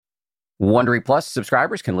Wondery Plus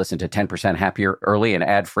subscribers can listen to 10% Happier early and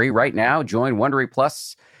ad-free right now. Join Wondery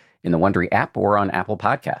Plus in the Wondery app or on Apple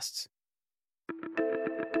Podcasts.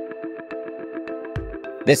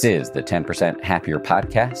 This is the 10% Happier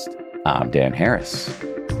podcast. I'm Dan Harris.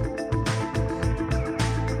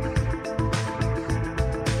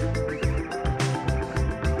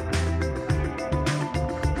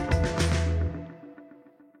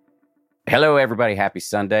 Hello, everybody. Happy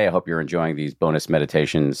Sunday. I hope you're enjoying these bonus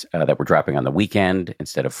meditations that we're dropping on the weekend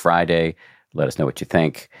instead of Friday. Let us know what you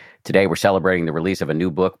think. Today, we're celebrating the release of a new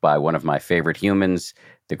book by one of my favorite humans,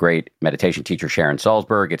 the great meditation teacher, Sharon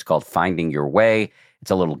Salzberg. It's called Finding Your Way.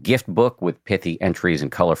 It's a little gift book with pithy entries and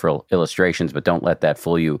colorful illustrations, but don't let that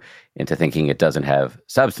fool you into thinking it doesn't have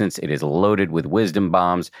substance. It is loaded with wisdom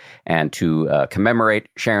bombs. And to commemorate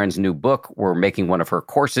Sharon's new book, we're making one of her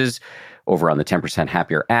courses over on the 10%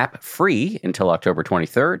 Happier app, free until October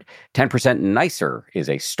 23rd. 10% Nicer is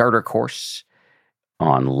a starter course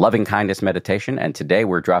on loving kindness meditation. And today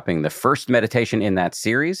we're dropping the first meditation in that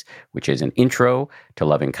series, which is an intro to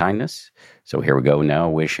loving kindness. So here we go now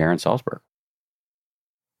with Sharon Salzberg.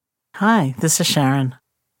 Hi, this is Sharon.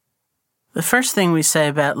 The first thing we say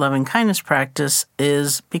about loving kindness practice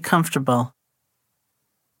is be comfortable.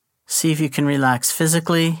 See if you can relax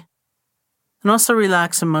physically and also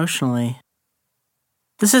relax emotionally.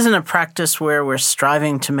 This isn't a practice where we're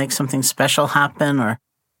striving to make something special happen or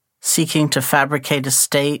seeking to fabricate a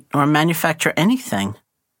state or manufacture anything.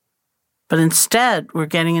 But instead, we're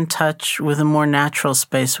getting in touch with a more natural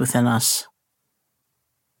space within us.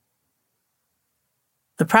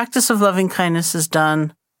 The practice of loving kindness is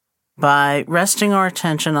done by resting our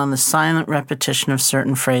attention on the silent repetition of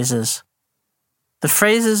certain phrases. The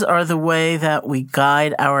phrases are the way that we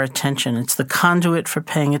guide our attention. It's the conduit for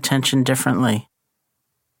paying attention differently.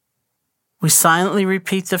 We silently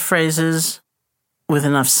repeat the phrases with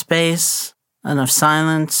enough space, enough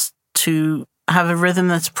silence to have a rhythm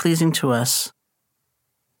that's pleasing to us.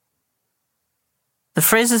 The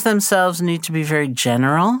phrases themselves need to be very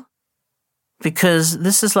general because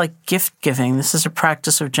this is like gift giving. This is a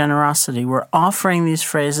practice of generosity. We're offering these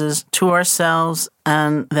phrases to ourselves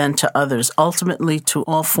and then to others, ultimately to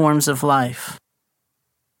all forms of life.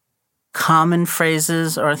 Common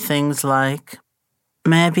phrases are things like,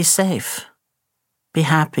 may I be safe, be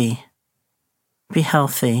happy, be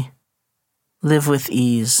healthy, live with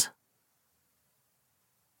ease.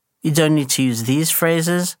 You don't need to use these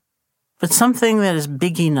phrases, but something that is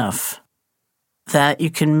big enough that you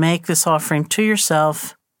can make this offering to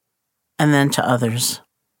yourself and then to others.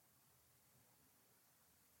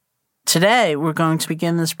 Today, we're going to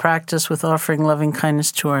begin this practice with offering loving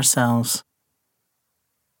kindness to ourselves.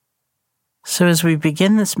 So as we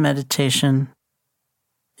begin this meditation,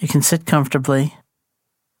 you can sit comfortably.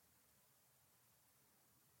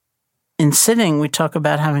 In sitting, we talk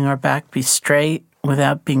about having our back be straight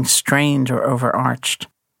without being strained or overarched.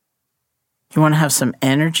 You want to have some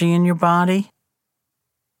energy in your body.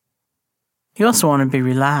 You also want to be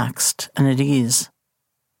relaxed and at ease.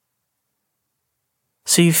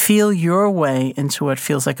 So you feel your way into what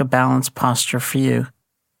feels like a balanced posture for you.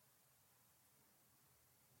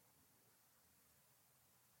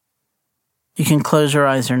 You can close your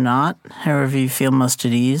eyes or not, however you feel most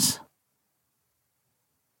at ease.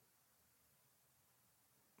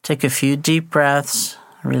 Take a few deep breaths,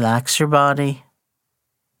 relax your body.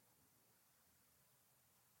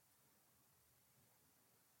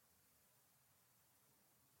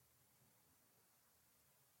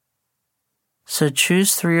 So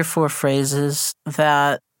choose 3 or 4 phrases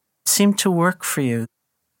that seem to work for you.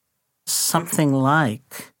 Something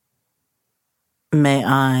like, may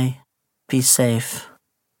I be safe,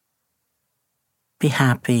 be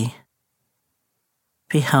happy,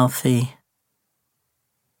 be healthy,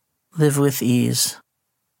 live with ease.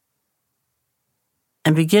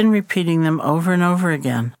 And begin repeating them over and over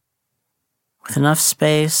again with enough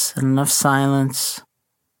space and enough silence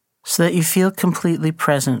so that you feel completely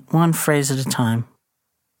present, one phrase at a time.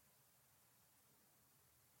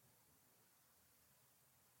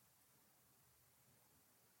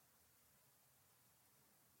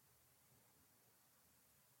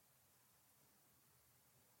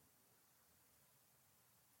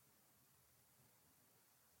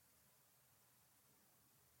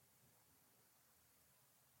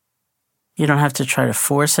 You don't have to try to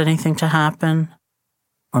force anything to happen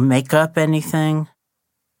or make up anything.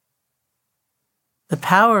 The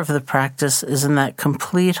power of the practice is in that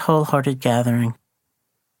complete, wholehearted gathering.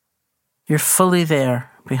 You're fully there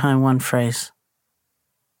behind one phrase,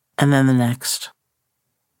 and then the next.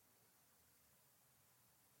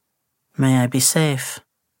 May I be safe,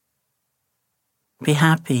 be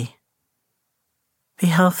happy, Be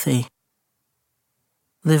healthy.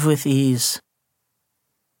 Live with ease.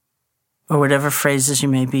 Or whatever phrases you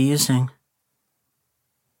may be using.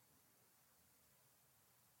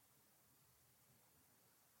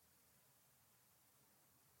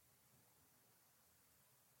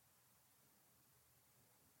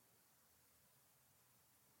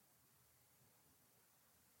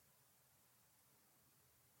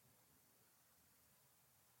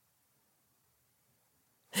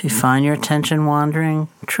 If you find your attention wandering,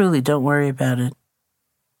 truly don't worry about it.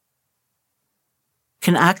 You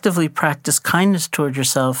can actively practice kindness toward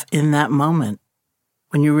yourself in that moment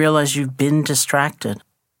when you realize you've been distracted.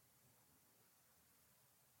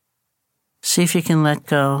 See if you can let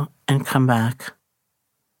go and come back.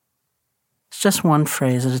 It's just one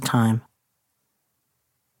phrase at a time.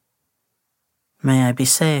 May I be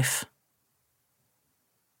safe.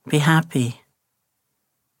 Be happy.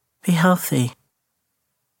 Be healthy.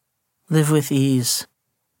 Live with ease.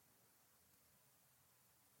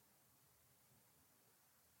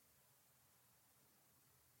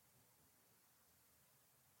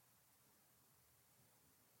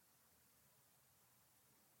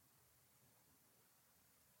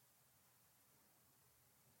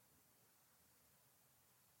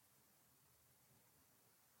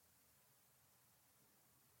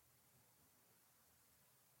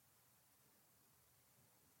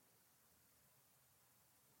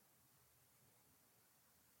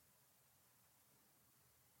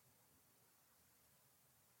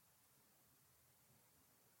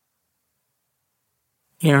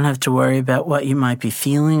 You don't have to worry about what you might be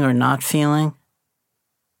feeling or not feeling.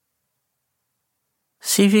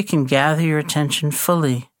 See if you can gather your attention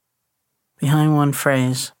fully behind one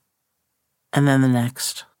phrase and then the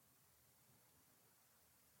next.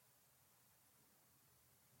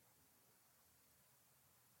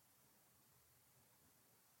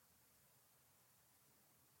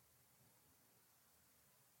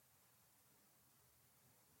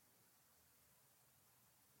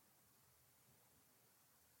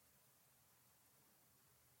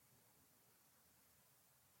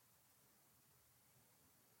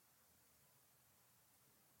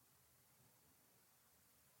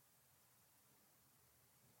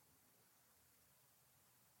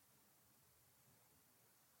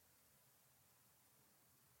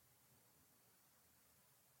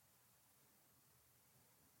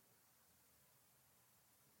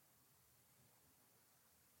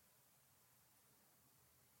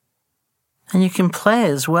 And you can play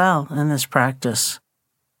as well in this practice.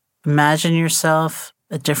 Imagine yourself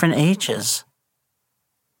at different ages.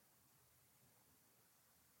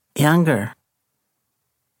 Younger,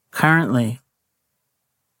 currently,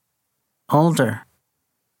 older.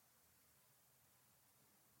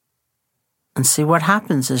 And see what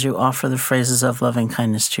happens as you offer the phrases of loving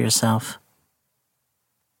kindness to yourself.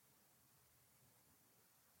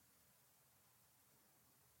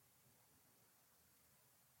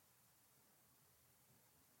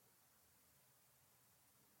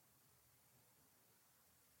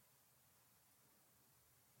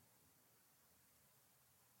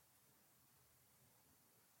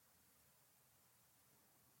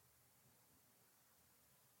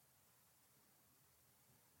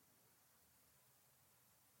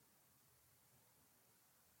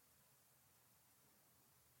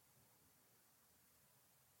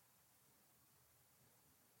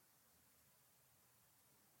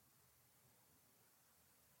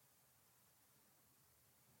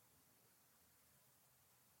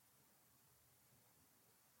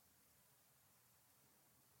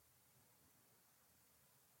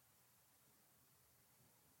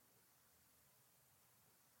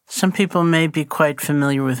 Some people may be quite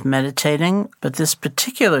familiar with meditating, but this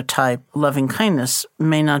particular type, loving kindness,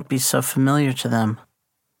 may not be so familiar to them.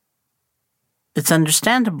 It's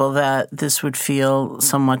understandable that this would feel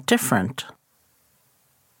somewhat different,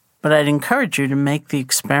 but I'd encourage you to make the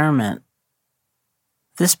experiment.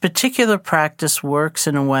 This particular practice works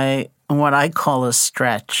in a way, in what I call a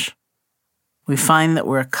stretch. We find that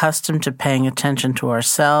we're accustomed to paying attention to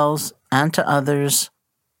ourselves and to others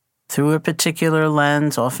through a particular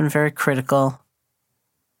lens, often very critical.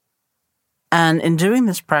 And in doing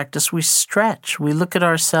this practice, we stretch. We look at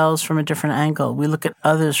ourselves from a different angle. We look at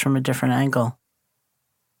others from a different angle.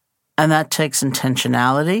 And that takes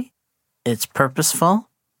intentionality. It's purposeful.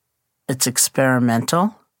 It's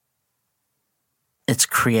experimental. It's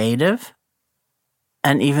creative.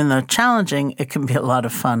 And even though challenging, it can be a lot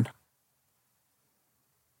of fun.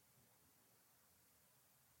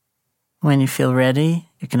 When you feel ready,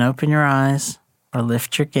 you can open your eyes or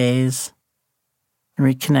lift your gaze and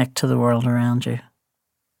reconnect to the world around you.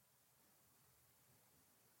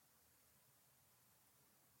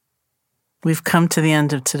 We've come to the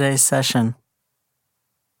end of today's session.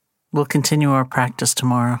 We'll continue our practice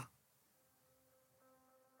tomorrow.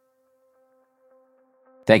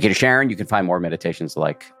 Thank you to Sharon. You can find more meditations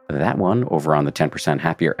like that one over on the 10%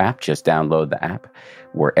 Happier app. Just download the app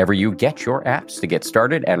wherever you get your apps to get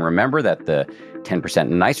started. And remember that the 10%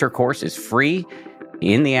 Nicer course is free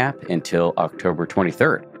in the app until October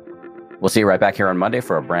 23rd. We'll see you right back here on Monday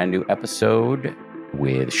for a brand new episode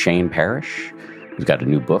with Shane Parrish, who's got a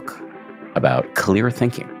new book about clear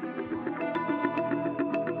thinking.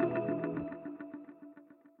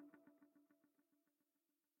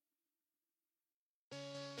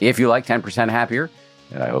 If you like 10% Happier,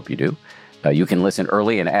 and I hope you do, you can listen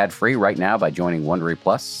early and ad-free right now by joining Wondery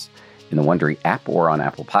Plus in the Wondery app or on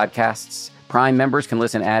Apple Podcasts. Prime members can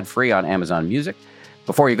listen ad-free on Amazon Music.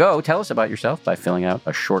 Before you go, tell us about yourself by filling out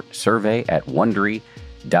a short survey at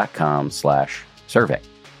Wondery.com/survey.